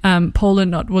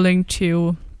 Poland not willing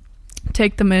to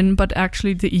take them in, but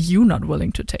actually the EU not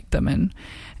willing to take them in.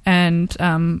 And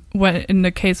in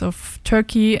the case of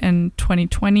Turkey in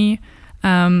 2020,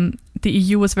 the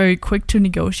EU was very quick to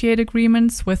negotiate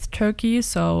agreements with Turkey.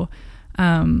 So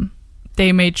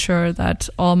they made sure that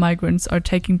all migrants are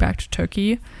taken back to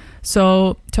Turkey.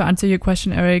 So to answer your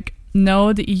question, Eric,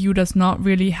 no, the EU does not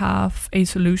really have a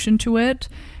solution to it.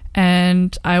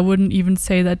 And I wouldn't even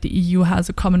say that the EU has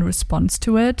a common response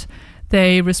to it.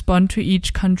 They respond to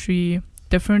each country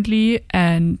differently,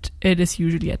 and it is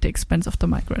usually at the expense of the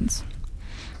migrants.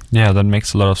 Yeah, that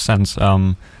makes a lot of sense.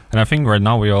 And I think right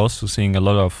now we are also seeing a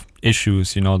lot of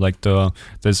issues, like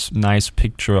this nice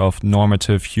picture of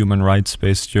normative human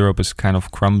rights-based Europe is kind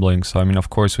of crumbling. So, I mean, of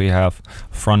course, we have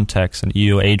Frontex, an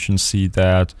EU agency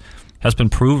that has been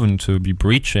proven to be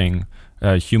breaching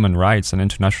human rights and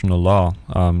international law,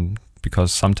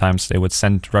 because sometimes they would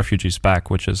send refugees back,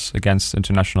 which is against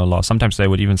international law. Sometimes they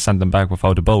would even send them back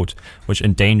without a boat, which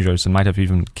endangers and might have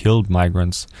even killed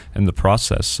migrants in the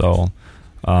process. So,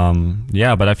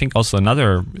 but I think also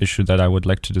another issue that I would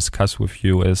like to discuss with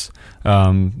you is,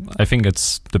 I think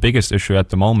it's the biggest issue at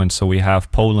the moment. So we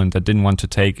have Poland that didn't want to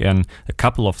take in a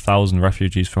couple of thousand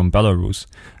refugees from Belarus.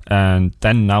 And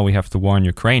then now we have the war in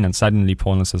Ukraine, and suddenly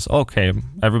Poland says, okay,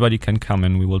 everybody can come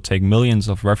in, we will take millions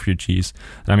of refugees.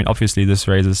 And I mean, obviously this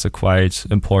raises a quite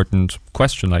important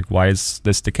question, like, why is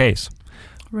this the case?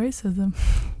 Racism.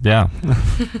 Yeah.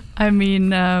 I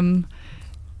mean,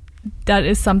 that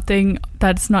is something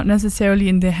that's not necessarily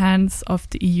in the hands of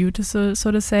the EU, so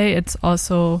to say. It's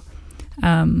also,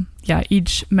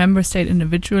 each member state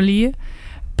individually.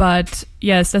 But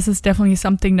yes, this is definitely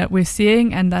something that we're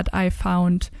seeing and that I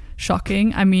found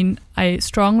shocking. I mean, I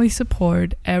strongly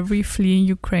support every fleeing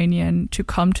Ukrainian to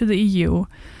come to the EU,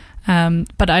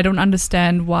 but I don't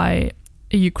understand why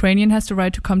a Ukrainian has the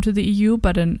right to come to the EU,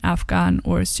 but an Afghan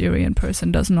or a Syrian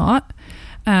person does not.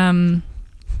 And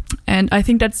I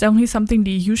think that's definitely something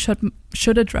the EU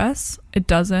should address. It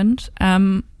doesn't.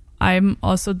 I'm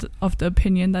also of the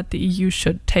opinion that the EU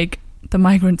should take the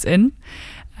migrants in.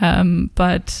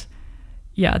 But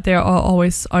yeah, there are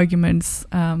always arguments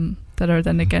that are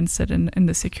then against it in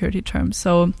the security terms.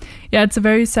 So yeah, it's a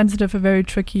very sensitive, a very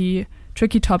tricky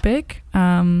topic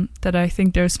that I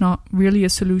think there's not really a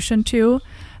solution to,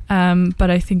 but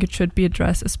I think it should be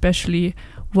addressed, especially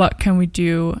what can we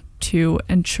do to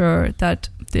ensure that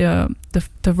the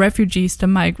refugees, the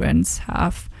migrants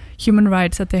have human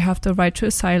rights, that they have the right to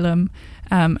asylum,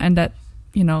 and that,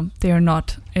 you know, they are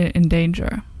not in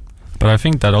danger. But I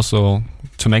think that also,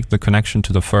 to make the connection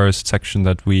to the first section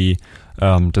that we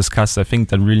discussed, I think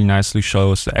that really nicely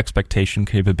shows the expectation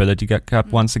capability gap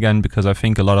once again, because I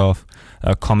think a lot of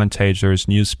commentators,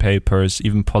 newspapers,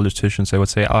 even politicians, they would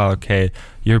say, okay,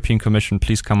 European Commission,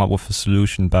 please come up with a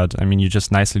solution. But I mean, you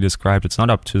just nicely described, it's not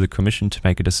up to the Commission to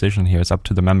make a decision here, it's up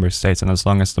to the member states. And as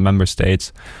long as the member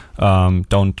states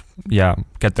don't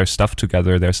get their stuff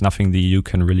together, there's nothing the EU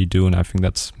can really do. And I think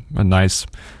that's a nice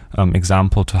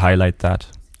example to highlight that.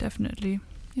 Definitely.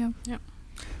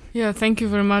 Yeah, thank you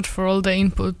very much for all the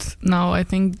input. Now I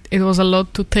think it was a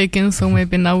lot to take in, so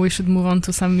maybe now we should move on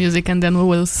to some music and then we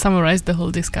will summarize the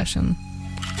whole discussion.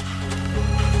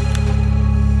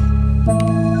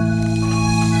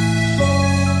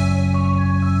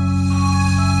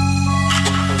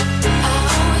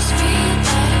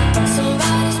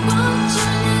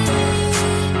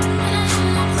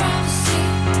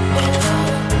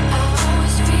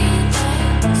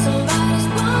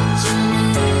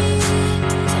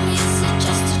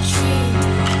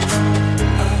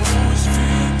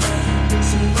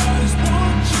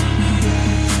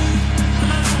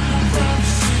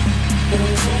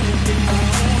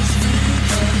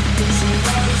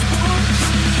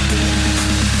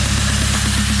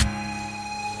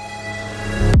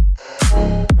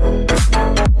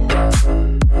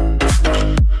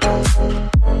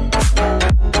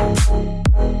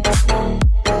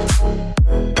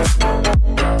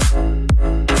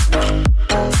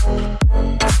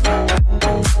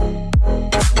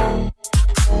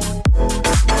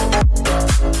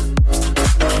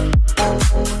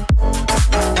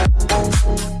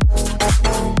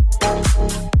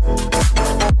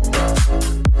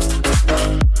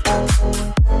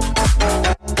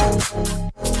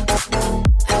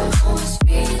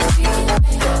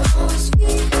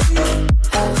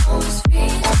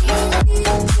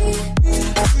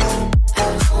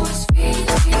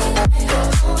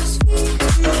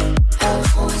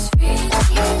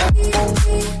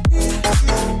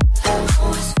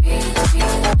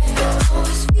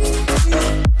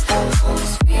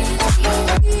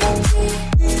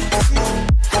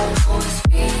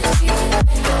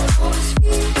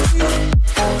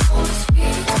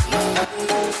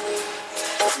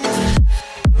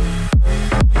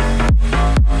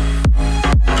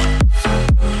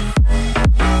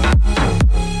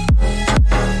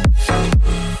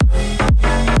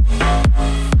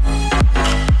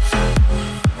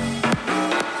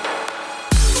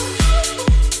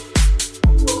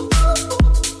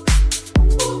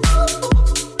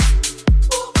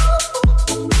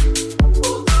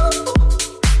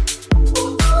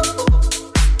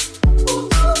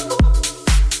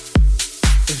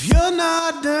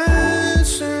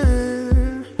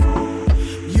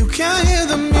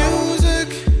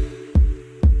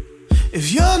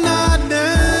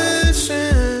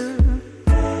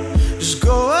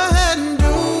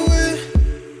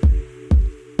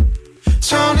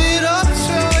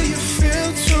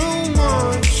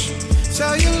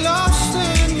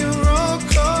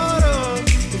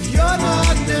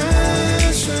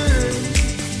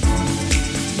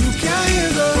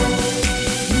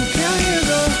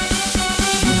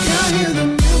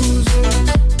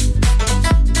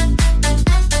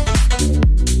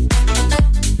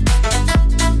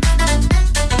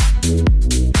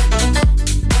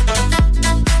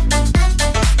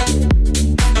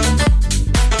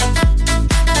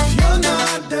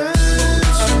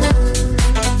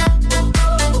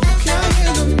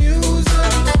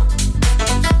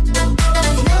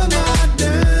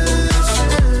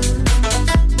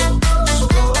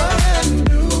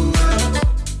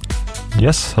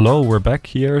 Yes, hello, we're back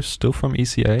here, still from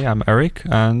ECA. I'm Eric,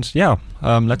 and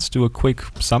let's do a quick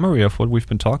summary of what we've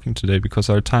been talking today, because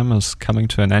our time is coming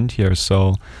to an end here.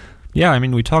 So, I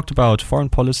mean, we talked about foreign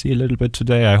policy a little bit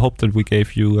today. I hope that we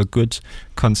gave you a good,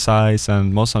 concise,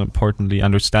 and most importantly,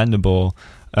 understandable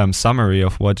summary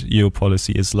of what EU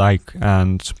policy is like.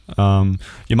 And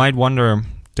you might wonder,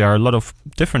 there are a lot of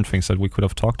different things that we could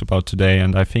have talked about today,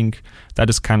 and I think that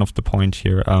is kind of the point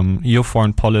here. EU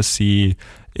foreign policy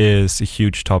is a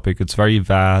huge topic. It's very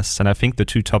vast, and I think the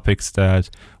two topics that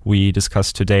we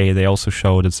discussed today, they also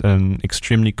showed it's an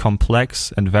extremely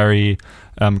complex and very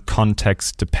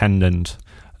context-dependent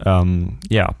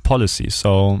policy.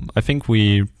 So I think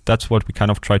that's what we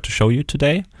kind of tried to show you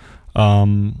today.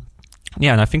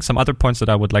 And I think some other points that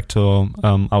I would like to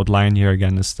outline here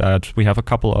again is that we have a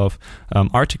couple of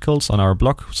articles on our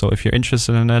blog. So if you're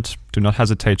interested in it, do not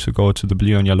hesitate to go to the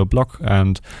Blue and Yellow blog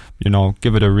and,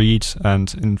 give it a read.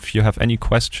 And if you have any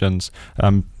questions,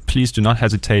 please do not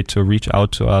hesitate to reach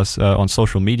out to us on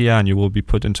social media, and you will be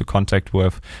put into contact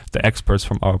with the experts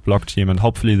from our blog team, and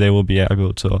hopefully they will be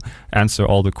able to answer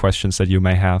all the questions that you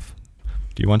may have.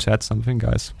 Do you want to add something,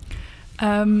 guys?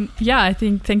 I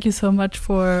think thank you so much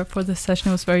for this session.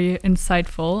 It was very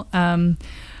insightful. I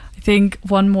think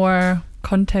one more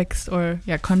context or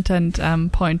content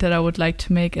point that I would like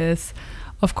to make is,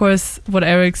 of course, what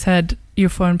Eric said, EU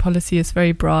foreign policy is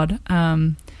very broad.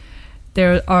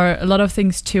 There are a lot of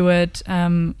things to it.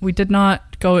 We did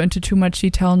not go into too much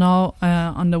detail now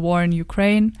on the war in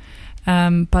Ukraine.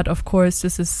 But of course,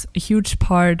 this is a huge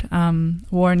part,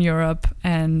 war in Europe,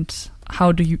 and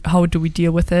how do we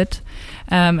deal with it?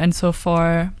 And so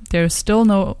far, there's still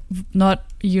not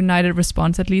a united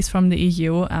response, at least from the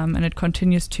EU, and it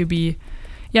continues to be,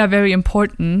 very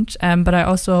important. But I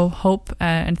also hope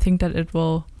and think that it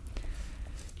will,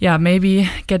 maybe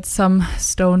get some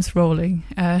stones rolling,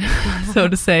 so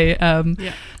to say,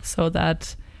 so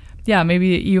that, maybe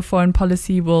EU foreign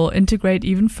policy will integrate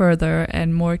even further,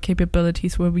 and more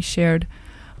capabilities will be shared,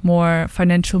 more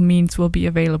financial means will be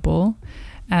available.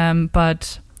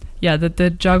 But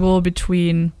the juggle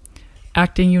between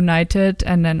acting united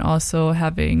and then also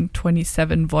having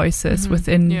 27 voices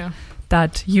within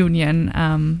that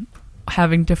union,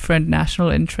 having different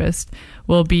national interests,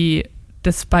 will be,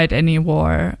 despite any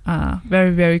war,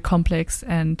 very, very complex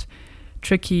and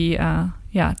tricky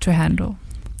to handle.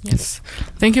 Yes.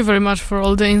 Thank you very much for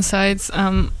all the insights.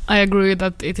 I agree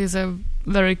that it is a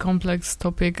very complex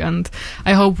topic, and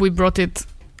I hope we brought it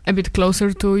a bit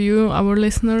closer to you, our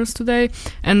listeners, today.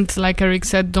 And like Eric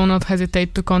said, do not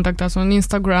hesitate to contact us on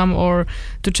Instagram or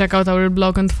to check out our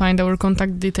blog and find our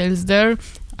contact details there.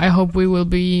 I hope we will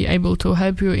be able to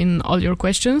help you in all your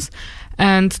questions.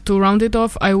 And to round it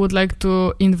off, I would like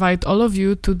to invite all of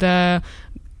you to the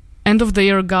end of the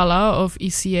year gala of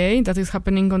ECA that is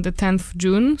happening on the 10th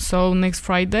June, so next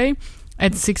Friday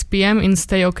at 6 p.m. in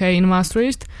Stay OK in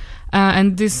Maastricht.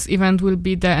 And this event will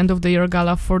be the end of the year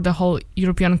gala for the whole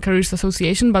European Careers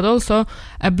Association, but also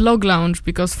a blog launch,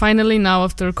 because finally now,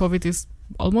 after COVID is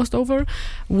almost over,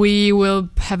 we will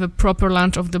have a proper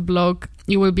launch of the blog.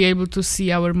 You will be able to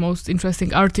see our most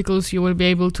interesting articles. You will be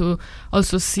able to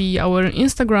also see our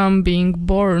Instagram being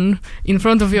born in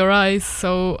front of your eyes.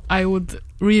 So I would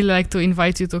really like to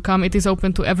invite you to come. It is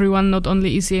open to everyone, not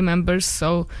only ECA members.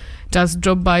 So just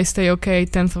drop by, Stay OK,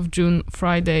 10th of June,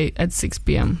 Friday at 6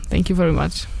 p.m. Thank you very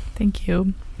much. Thank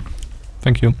you.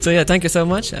 Thank you. So thank you so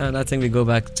much. And I think we go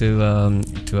back to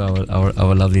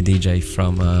our lovely DJ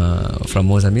from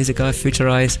Moza Musica,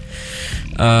 Futurize.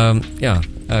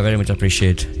 I very much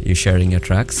appreciate you sharing your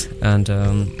tracks. And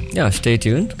stay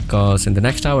tuned, because in the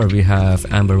next hour we have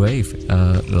Amber Wave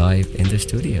live in the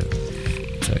studio.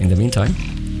 So in the meantime,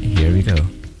 here we go.